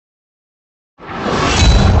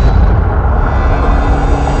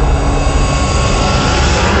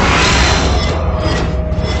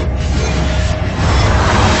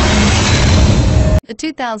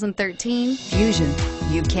2013 Fusion.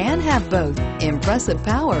 You can have both impressive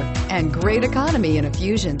power and great economy in a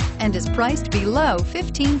Fusion, and is priced below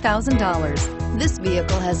 $15,000. This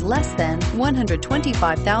vehicle has less than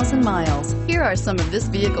 125,000 miles. Here are some of this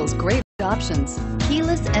vehicle's great options: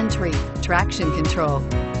 keyless entry, traction control,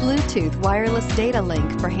 Bluetooth wireless data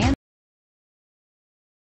link for hands-free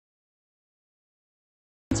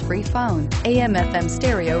phone, AM/FM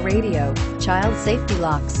stereo radio, child safety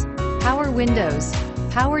locks, power windows,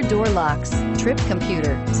 power door locks, trip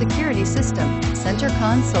computer, security system, center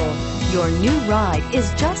console. Your new ride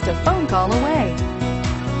is just a phone call away.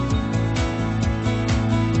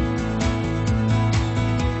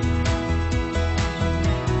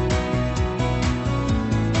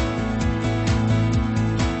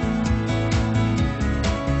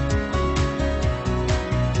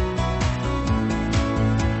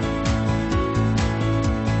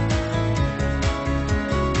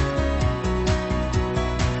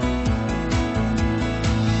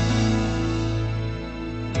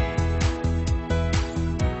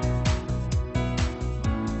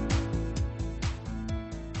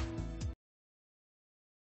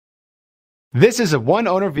 This is a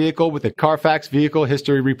one-owner vehicle with a Carfax Vehicle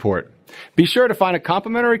History Report. Be sure to find a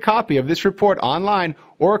complimentary copy of this report online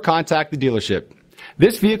or contact the dealership.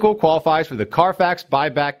 This vehicle qualifies for the Carfax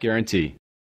Buyback Guarantee.